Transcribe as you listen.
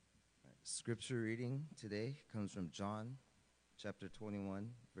Scripture reading today comes from John chapter 21,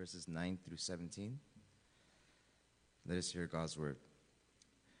 verses 9 through 17. Let us hear God's word.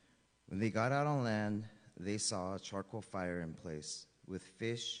 When they got out on land, they saw a charcoal fire in place, with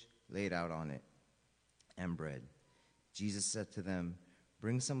fish laid out on it, and bread. Jesus said to them,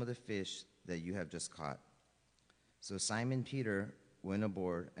 "Bring some of the fish that you have just caught." So Simon Peter went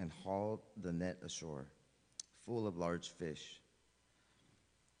aboard and hauled the net ashore, full of large fish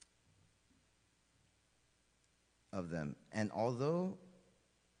of them. And although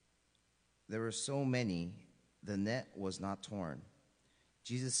there were so many, the net was not torn.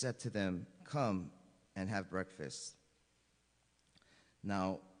 Jesus said to them, "Come and have breakfast."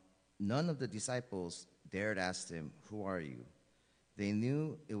 Now, none of the disciples dared ask him, "Who are you?" They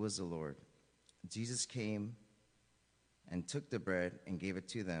knew it was the Lord. Jesus came and took the bread and gave it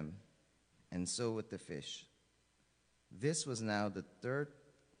to them, and so with the fish. This was now the third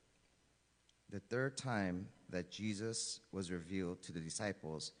time that Jesus was revealed to the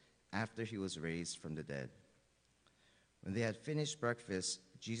disciples after he was raised from the dead. When they had finished breakfast,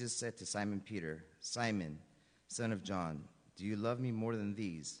 Jesus said to Simon Peter, "Simon, son of John, do you love me more than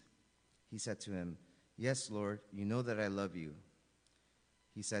these?" He said to him, "Yes, Lord, you know that I love you."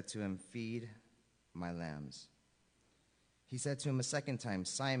 He said to him, "Feed my lambs." He said to him a second time,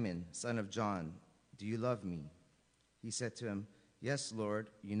 "Simon, son of John, do you love me?" He said to him, "Yes, Lord,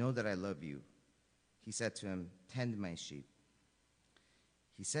 you know that I love you." He said to him, "Tend my sheep."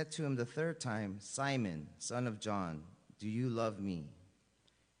 He said to him the third time, "Simon, son of John, do you love me?"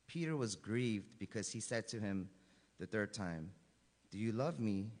 Peter was grieved because he said to him the third time, "Do you love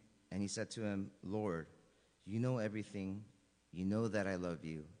me?" And he said to him, "Lord, you know everything. You know that I love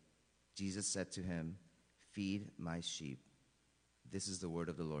you." Jesus said to him, "Feed my sheep." This is the word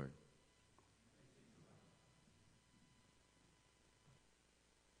of the Lord.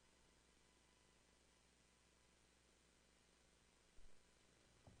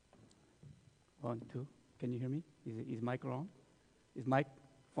 One, two. Can you hear me? Is mic on? Is mic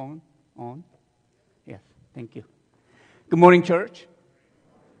phone on? Yes. Thank you. Good morning, church.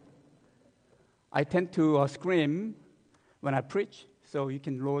 I tend to scream when I preach, so you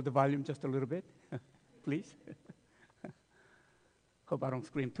can lower the volume just a little bit, please. Hope I don't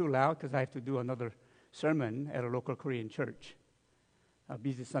scream too loud because I have to do another sermon at a local Korean church. A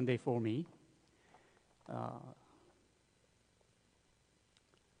busy Sunday for me.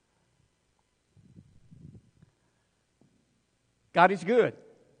 God is good.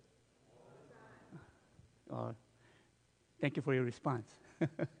 Thank you for your response.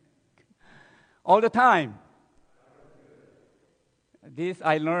 All the time. This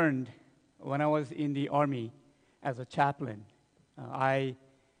I learned when I was in the army as a chaplain. I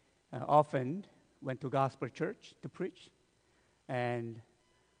often went to gospel church to preach, and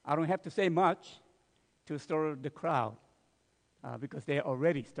I don't have to say much to stir the crowd because they're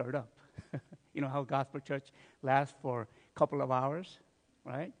already stirred up. You know how gospel church lasts for a couple of hours,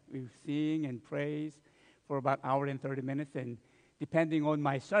 right? We sing and praise for about an hour and 30 minutes, and depending on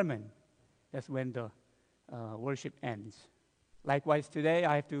my sermon, that's when the worship ends. Likewise, today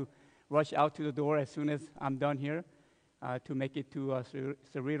I have to rush out to the door as soon as I'm done here to make it to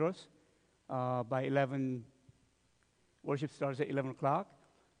Cerritos by 11. Worship starts at 11 o'clock,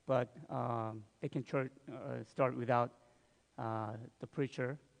 but they can start without the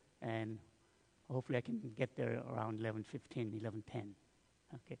preacher, and hopefully I can get there around 11:15, 11:10,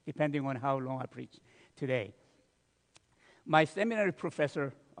 okay, depending on how long I preach today. My seminary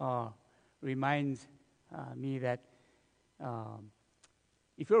professor reminds me that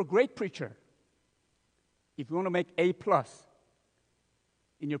if you're a great preacher, if you want to make A+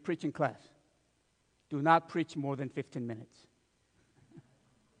 in your preaching class, do not preach more than 15 minutes.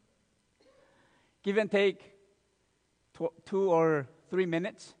 Give and take 2 or 3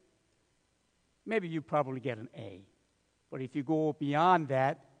 minutes, maybe you probably get an A. But if you go beyond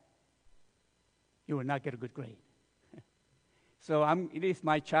that, you will not get a good grade. So it is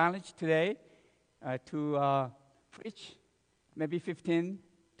my challenge today to preach maybe 15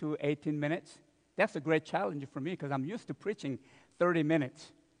 to 18 minutes. That's a great challenge for me because I'm used to preaching 30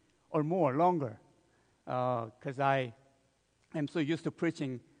 minutes or more, longer, because I am so used to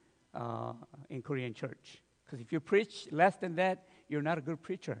preaching in Korean church. Because if you preach less than that, you're not a good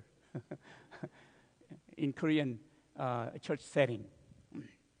preacher in Korean church setting.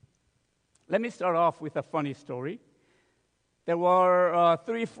 Let me start off with a funny story. There were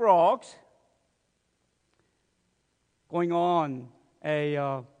 3 frogs going on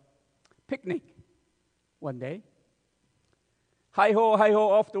a picnic one day.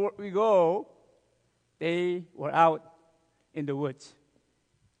 Hi-ho, off we go. They were out in the woods.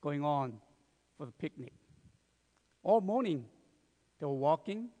 going on for the picnic. All morning, they were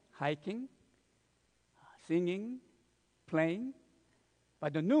walking, hiking, singing, playing. By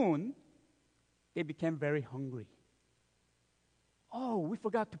the noon, they became very hungry. Oh, we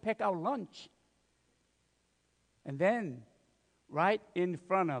forgot to pack our lunch. And then, right in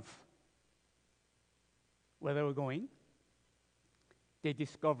front of where they were going, they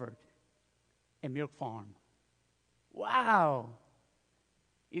discovered a milk farm. Wow!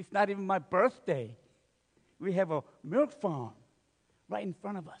 It's not even my birthday. We have a milk farm right in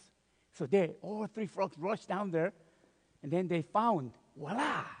front of us. So all three frogs rushed down there, and then they found,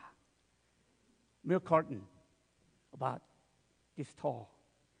 voila, milk carton about this tall,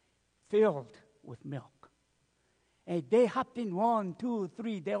 filled with milk. And they hopped in 1, 2,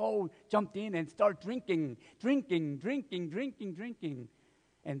 3. They all jumped in and started drinking.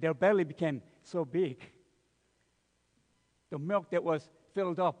 And their belly became so big. The milk that was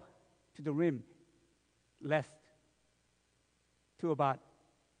filled up to the rim less to about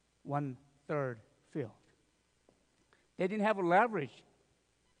 1/3 filled. They didn't have a leverage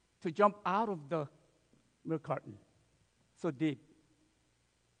to jump out of the milk carton so deep.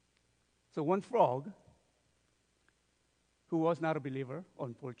 So one frog, who was not a believer,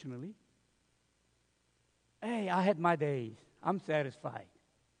 unfortunately, hey, I had my days. I'm satisfied.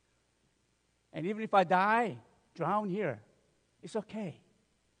 And even if I drown here, it's okay.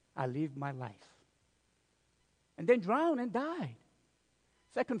 I live my life. And then drowned and died.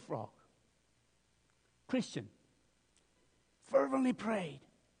 Second frog, Christian, fervently prayed.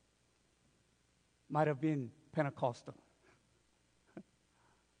 Might have been Pentecostal.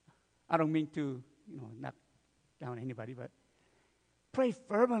 I don't mean to, knock down anybody, but pray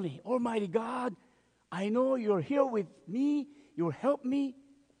fervently. Almighty God, I know you're here with me. You'll help me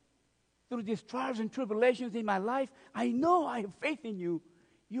through these trials and tribulations in my life. I know I have faith in you.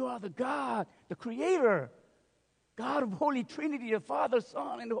 You are the God, the Creator, God of Holy Trinity, the Father,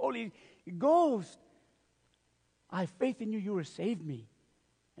 Son, and the Holy Ghost. I have faith in you. You will save me.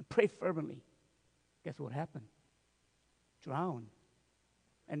 And pray fervently. Guess what happened? Drowned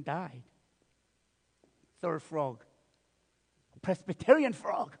and died. Third frog, Presbyterian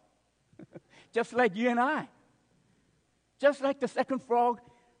frog, just like you and I. Just like the second frog,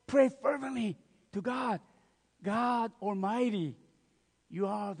 pray fervently to God. God Almighty, you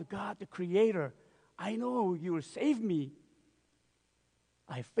are the God, the Creator. I know you will save me.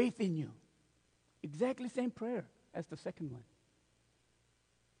 I have faith in you. Exactly the same prayer as the second one.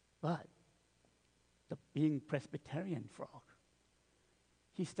 But the being Presbyterian frog,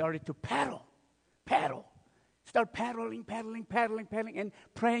 he started to paddle. Start paddling, and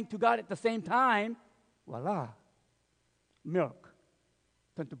praying to God at the same time. Voila. Milk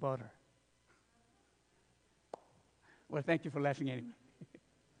turned to butter. Well, thank you for laughing anyway.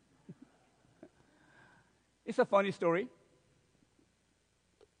 It's a funny story,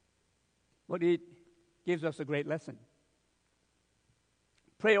 but it gives us a great lesson.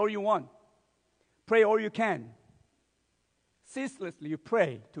 Pray all you want. Pray all you can. Ceaselessly you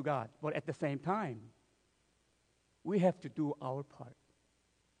pray to God, but at the same time, we have to do our part.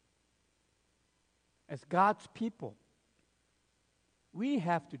 As God's people, we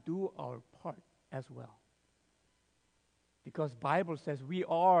have to do our part as well. Because Bible says we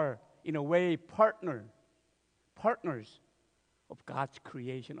are, in a way, partners of God's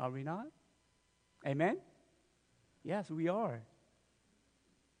creation, are we not? Amen? Yes, we are.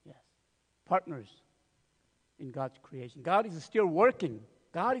 Yes. Partners in God's creation. God is still working.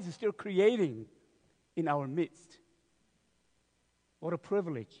 God is still creating in our midst. What a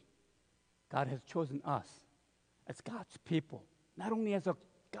privilege. God has chosen us as God's people. Not only as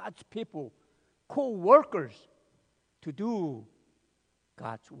God's people, co-workers to do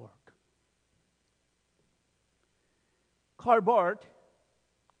God's work. Karl Barth,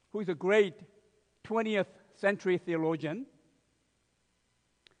 who is a great 20th century theologian,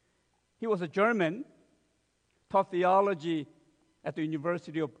 he was a German, taught theology at the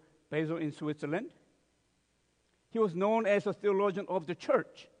University of Basel in Switzerland. He was known as a theologian of the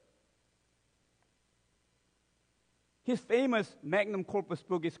church. His famous magnum corpus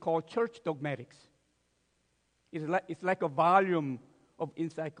book is called Church Dogmatics. It's like a volume of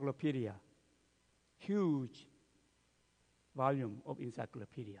encyclopedia. Huge volume of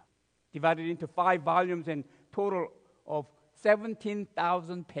encyclopedia. Divided into 5 volumes and total of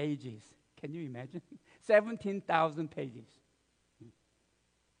 17,000 pages. Can you imagine? 17,000 pages.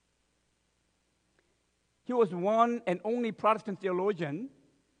 He was one and only Protestant theologian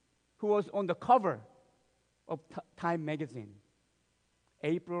who was on the cover of Time magazine,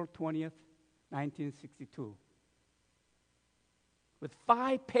 April 20th, 1962. with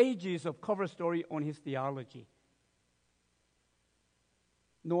 5 pages of cover story on his theology.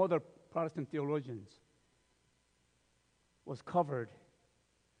 No other Protestant theologians was covered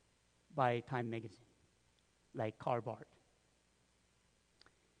by Time magazine, like Karl Barth.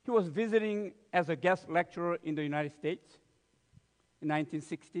 He was visiting as a guest lecturer in the United States in the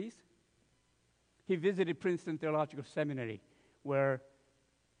 1960s. He visited Princeton Theological Seminary, where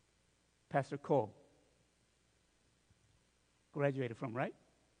Pastor Kolb graduated from, right?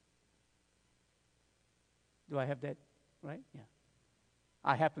 Do I have that right? Yeah.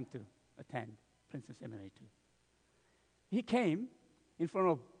 I happened to attend Princeton Seminary too. He came in front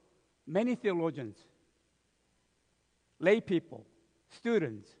of many theologians, lay people,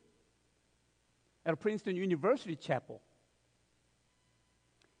 students at Princeton University Chapel.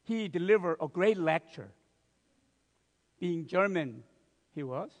 He delivered a great lecture. Being German, he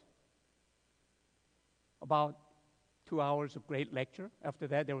was. About 2 hours of great lecture. After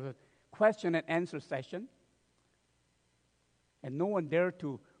that, there was a question and answer session. And no one dared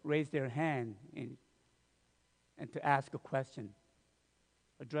to raise their hand and to ask a question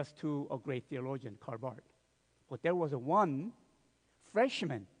addressed to a great theologian, Karl Barth. But there was one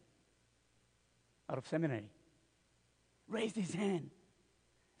freshman out of seminary raised his hand.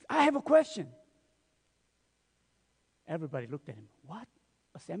 I have a question. Everybody looked at him. What?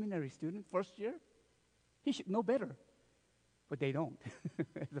 A seminary student, first year? He should know better. But they don't.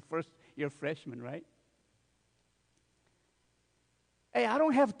 The first year freshman, right? Hey, I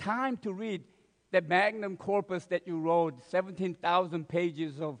don't have time to read that magnum corpus that you wrote, 17,000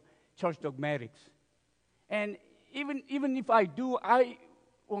 pages of church dogmatics. And even if I do, I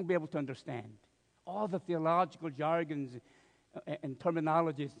won't be able to understand. All the theological jargons and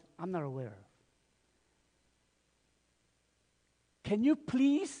terminologies, I'm not aware of. Can you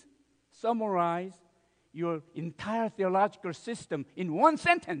please summarize your entire theological system in one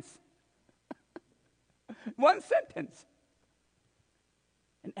sentence? One sentence.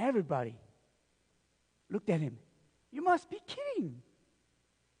 And everybody looked at him. You must be kidding.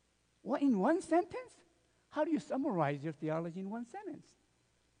 What, in one sentence? How do you summarize your theology in one sentence?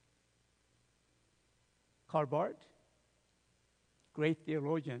 Karl Barth, great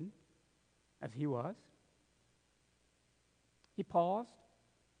theologian as he was, he paused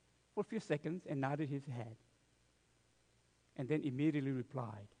for a few seconds and nodded his head, and then immediately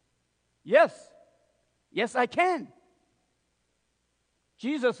replied, yes, I can.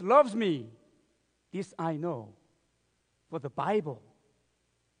 Jesus loves me. This I know, for the Bible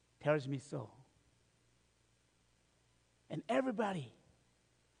tells me so. And everybody,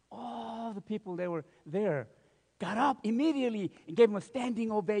 all the people that were there, got up immediately and gave him a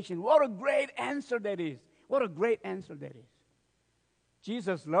standing ovation. What a great answer that is. What a great answer that is.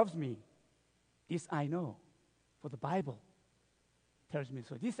 Jesus loves me. This I know, for the Bible tells me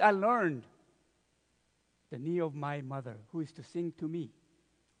so. This I learned the knee of my mother, who is to sing to me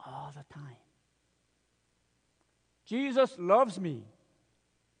all the time. Jesus loves me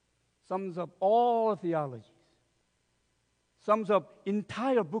sums up all theologies, sums up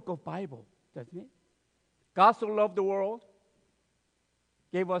entire book of Bible, doesn't it? God so loved the world,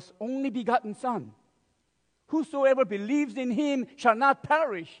 gave us only begotten Son. Whosoever believes in him shall not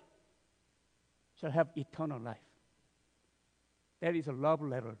perish, shall have eternal life. That is a love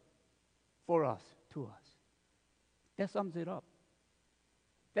letter for us, to us. That sums it up.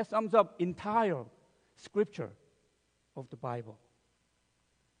 That sums up entire scripture of the Bible.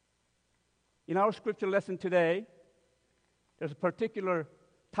 In our scripture lesson today, there's a particular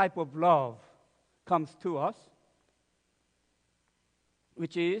type of love comes to us,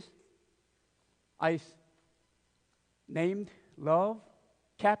 which is, I named love,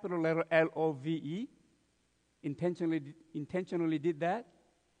 capital letter L-O-V-E. Intentionally did that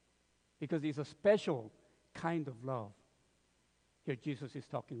because it's a special kind of love here Jesus is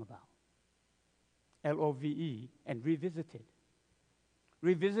talking about. L-O-V-E, and revisited.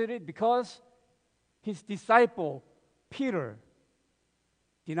 Revisited because his disciple, Peter,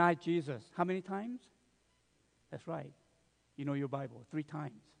 denied Jesus. How many times? That's right. You know your Bible, 3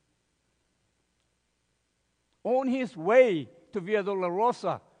 times. On his way to Via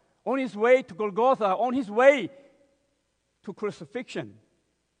Dolorosa, on his way to Golgotha, on his way to crucifixion,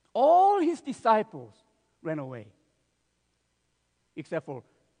 all his disciples ran away, except for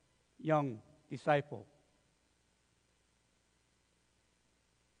young disciple.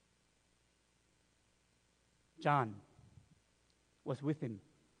 John was with him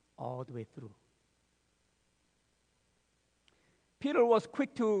all the way through. Peter was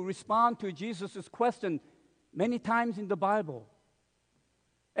quick to respond to Jesus' question many times in the Bible.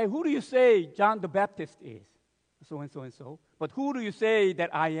 Hey, who do you say John the Baptist is? so and so and so. But who do you say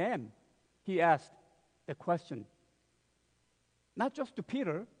that I am? He asked the question. Not just to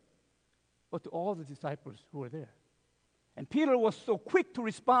Peter, but to all the disciples who were there. And Peter was so quick to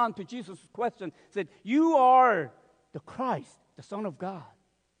respond to Jesus' question, said, "You are the Christ, the Son of God.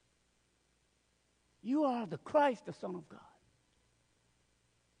 You are the Christ, the Son of God.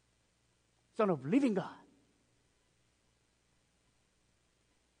 Son of living God."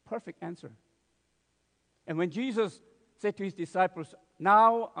 Perfect answer. And when Jesus said to his disciples,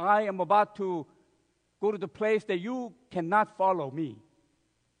 "Now I am about to go to the place that you cannot follow me,"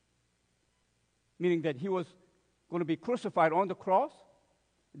 meaning that he was going to be crucified on the cross,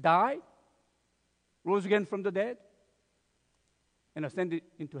 died, rose again from the dead, and ascended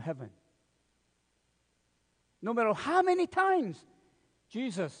into heaven. No matter how many times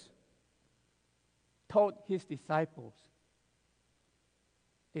Jesus taught his disciples,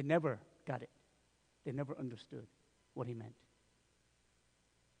 they never got it. They never understood what he meant.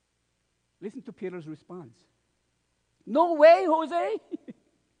 Listen to Peter's response. "No way, Jose."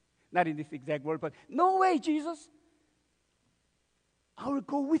 Not in this exact word, but "No way, Jesus. I will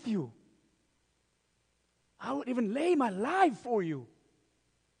go with you. I would even lay my life for you.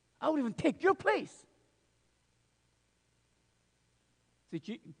 I would even take your place."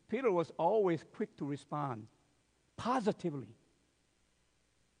 See, Peter was always quick to respond positively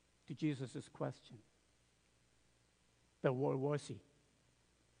to Jesus' question. But where was he?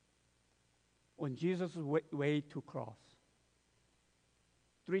 On Jesus' way to cross,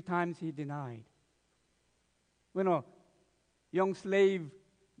 3 times he denied. When a young slave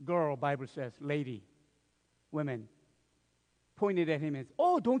girl, Bible says, lady, women, pointed at him and said,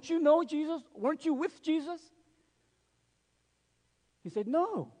 "Oh, don't you know Jesus? Weren't you with Jesus?" He said,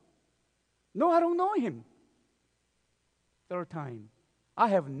 No, I don't know him." 3rd time, "I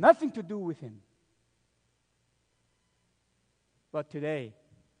have nothing to do with him." But today,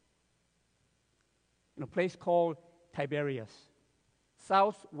 in a place called Tiberias,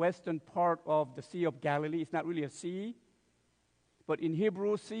 southwestern part of the Sea of Galilee, it's not really a sea, but in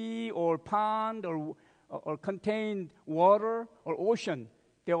Hebrew, sea or pond or contained water or ocean,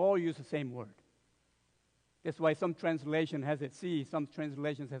 they all use the same word. That's why some translation has a sea, some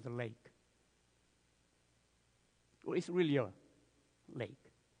translations has a lake. Well, it's really a lake.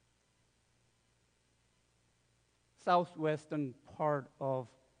 Southwestern part of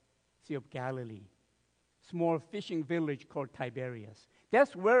Sea of Galilee, small fishing village called Tiberias.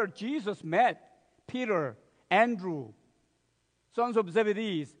 That's where Jesus met Peter, Andrew, sons of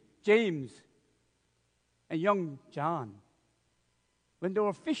Zebedee, James, and young John. When they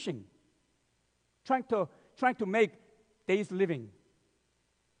were fishing, trying to make days living,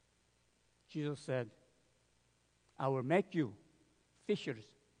 Jesus said, "I will make you fishers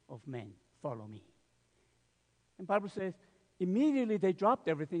of men. Follow me." And the Bible says, immediately they dropped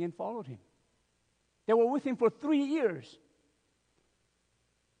everything and followed him. They were with him for 3 years.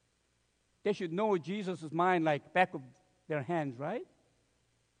 They should know Jesus' mind like back of their hands, right?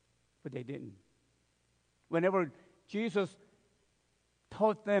 But they didn't. Whenever Jesus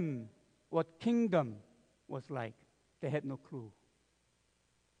taught them what kingdom was like, they had no clue.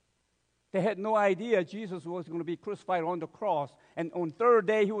 They had no idea Jesus was going to be crucified on the cross, and on 3rd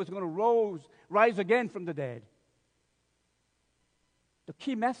day he was going to rise again from the dead. The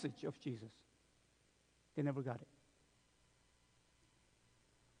key message of Jesus, they never got it.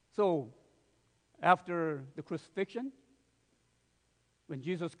 So, after the crucifixion, when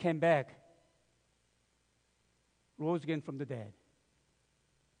Jesus came back, rose again from the dead,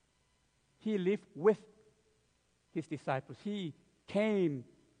 he lived with his disciples. He came,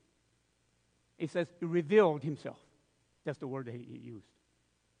 it says, he revealed himself. That's the word that he used.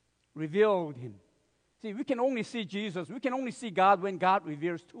 Revealed him. See, we can only see Jesus, we can only see God when God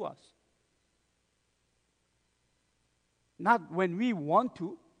reveals to us. Not when we want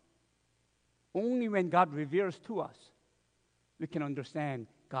to. Only when God reveals to us, we can understand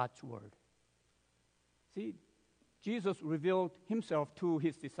God's word. See, Jesus revealed himself to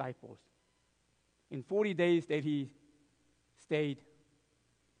his disciples in 40 days that he stayed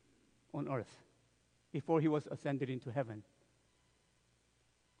on earth before he was ascended into heaven.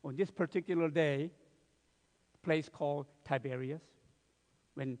 On this particular day, a place called Tiberias,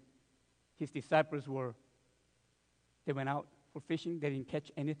 when his disciples they went out for fishing, they didn't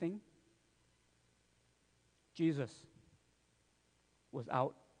catch anything. Jesus was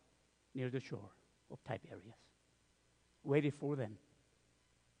out near the shore of Tiberias, waiting for them.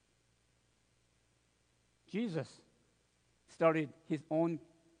 Jesus started his own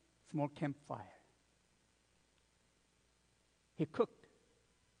small campfire. He cooked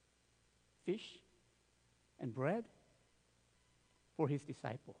fish and bread for his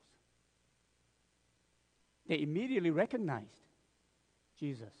disciples. They immediately recognized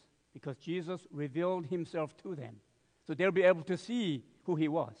Jesus because Jesus revealed himself to them. So they'll be able to see who he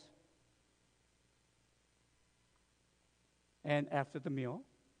was. And after the meal,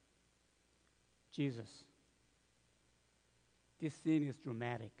 Jesus, this scene is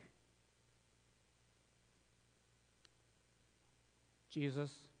dramatic.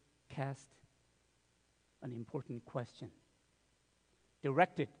 Jesus cast an important question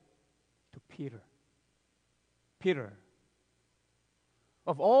directed to Peter. Peter,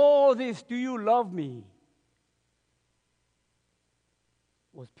 of all this, do you love me?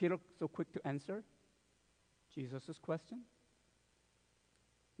 Was Peter so quick to answer Jesus' question?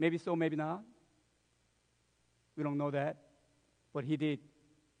 Maybe so, maybe not. We don't know that. But he did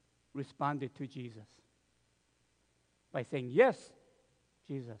responded to Jesus by saying, yes,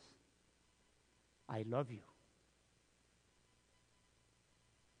 Jesus, I love you.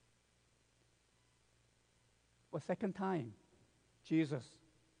 For a second time, Jesus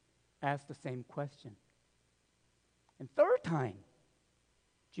asked the same question. And third time,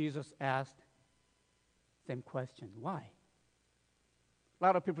 Jesus asked the same question. Why? A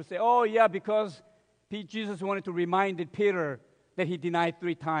lot of people say, oh, yeah, because Jesus wanted to remind Peter that he denied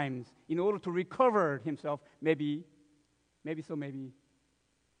 3 times in order to recover himself. Maybe so, maybe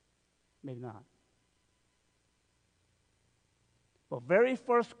not. The very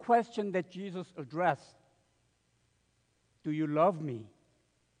first question that Jesus addressed, do you love me?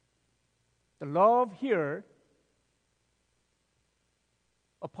 The love here,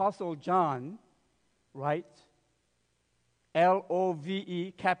 Apostle John writes,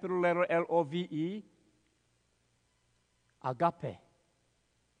 L-O-V-E, capital letter L-O-V-E, agape,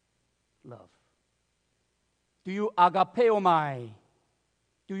 love. Do you agapeomai?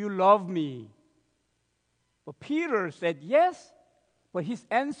 Do you love me? But Peter said yes, but his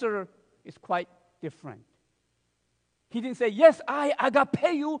answer is quite different. He didn't say, yes, I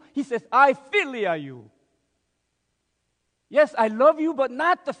agape you. He says, I philia you. Yes, I love you, but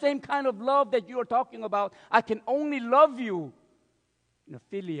not the same kind of love that you are talking about. I can only love you in a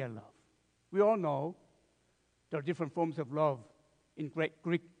philia love. We all know there are different forms of love in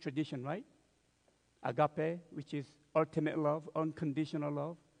Greek tradition, right? Agape, which is ultimate love, unconditional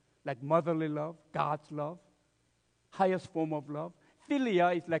love, like motherly love, God's love, highest form of love.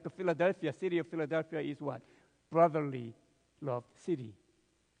 Philia is like a Philadelphia, city of Philadelphia is what? Brotherly loved city.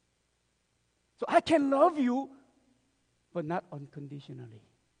 So I can love you, but not unconditionally.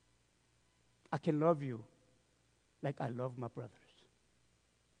 I can love you like I love my brothers.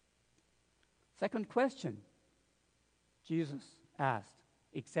 Second question, Jesus asked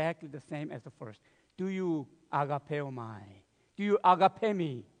exactly the same as the first. Do you agapeomai? Do you agape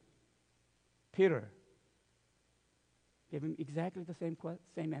me? Peter gave him exactly the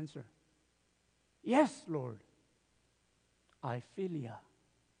same answer. Yes, Lord. I philia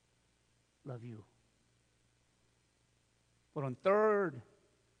love you. But on third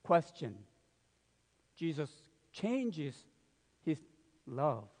question, Jesus changes his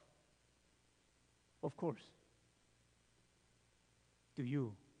love. Of course. Do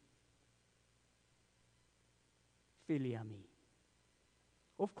you philia me?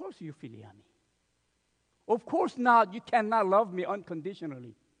 Of course you philia me. Of course not. You cannot love me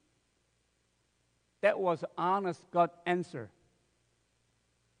unconditionally. That was honest God answer.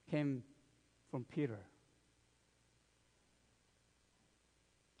 Came from Peter.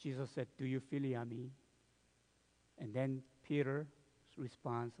 Jesus said, do you philia me? And then Peter's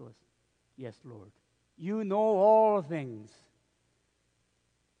response was, yes, Lord. You know all things.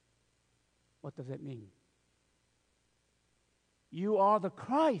 What does that mean? You are the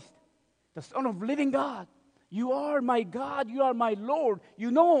Christ, the Son of living God. You are my God. You are my Lord. You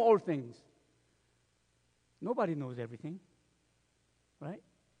know all things. Nobody knows everything, right?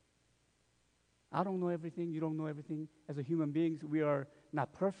 I don't know everything. You don't know everything. As a human beings, we are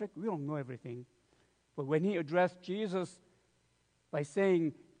not perfect. We don't know everything. But when he addressed Jesus by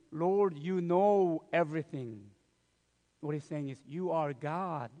saying, Lord, you know everything, what he's saying is, you are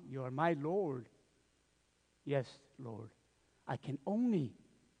God. You are my Lord. Yes, Lord. I can only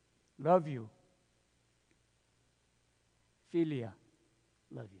love you. Philia,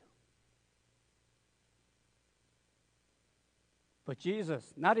 love you. But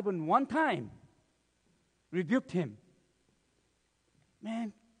Jesus, not even one time, rebuked him.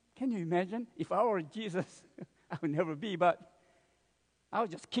 Man, can you imagine? If I were Jesus, I would never be, but I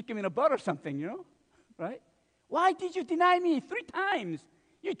would just kick him in the butt or something, right? Why did you deny me 3 times?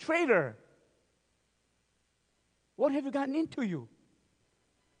 You traitor. What have you gotten into you?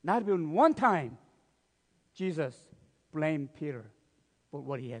 Not even one time, Jesus blamed Peter for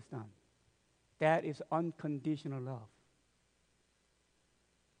what he has done. That is unconditional love.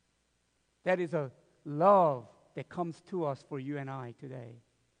 That is a love that comes to us for you and I today.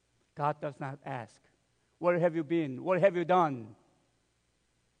 God does not ask, where have you been? What have you done?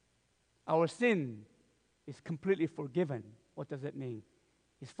 Our sin is completely forgiven. What does that mean?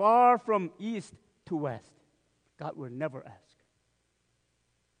 It's far from east to west. God will never ask.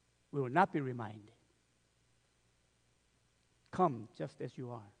 We will not be reminded. Come just as you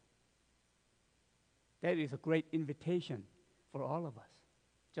are. That is a great invitation for all of us,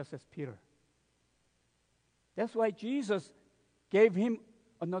 just as Peter. That's why Jesus gave him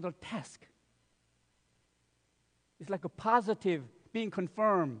another task. It's like a positive being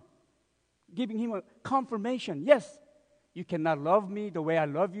confirmed, giving him a confirmation. Yes, you cannot love me the way I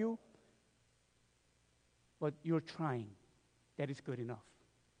love you, but you're trying. That is good enough.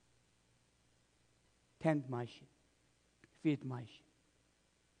 Tend my sheep. Feed my sheep.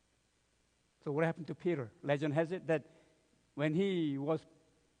 So what happened to Peter? Legend has it that when he was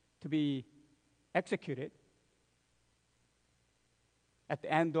to be executed, at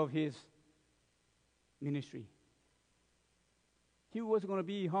the end of his ministry, he was going to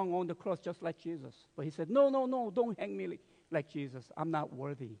be hung on the cross just like Jesus. But he said, no, don't hang me like Jesus. I'm not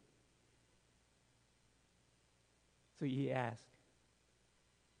worthy. So he asked,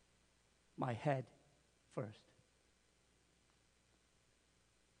 my head first.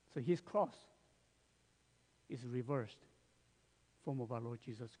 So his cross is reversed from of our Lord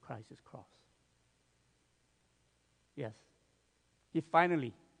Jesus Christ's cross. Yes, he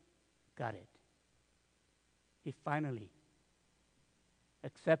finally got it. He finally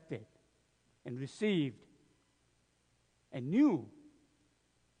accepted and received and knew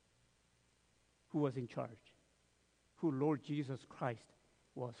who was in charge, who Lord Jesus Christ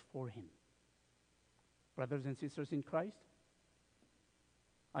was for him. Brothers and sisters in Christ,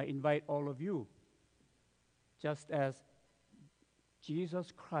 I invite all of you, just as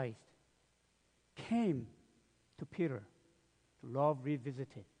Jesus Christ came to Peter to love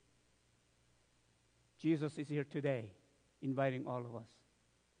revisited. Jesus is here today, inviting all of us,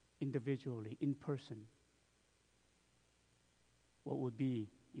 individually, in person. What would be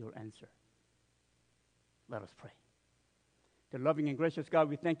your answer? Let us pray. The loving and gracious God,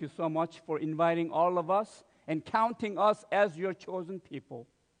 we thank you so much for inviting all of us and counting us as your chosen people.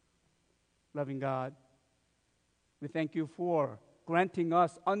 Loving God, we thank you for granting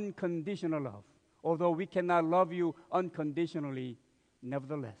us unconditional love. Although we cannot love you unconditionally,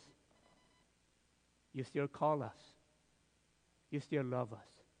 nevertheless, you still call us. You still love us.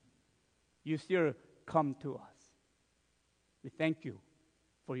 You still come to us. We thank you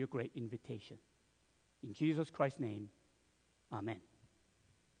for your great invitation. In Jesus Christ's name, amen.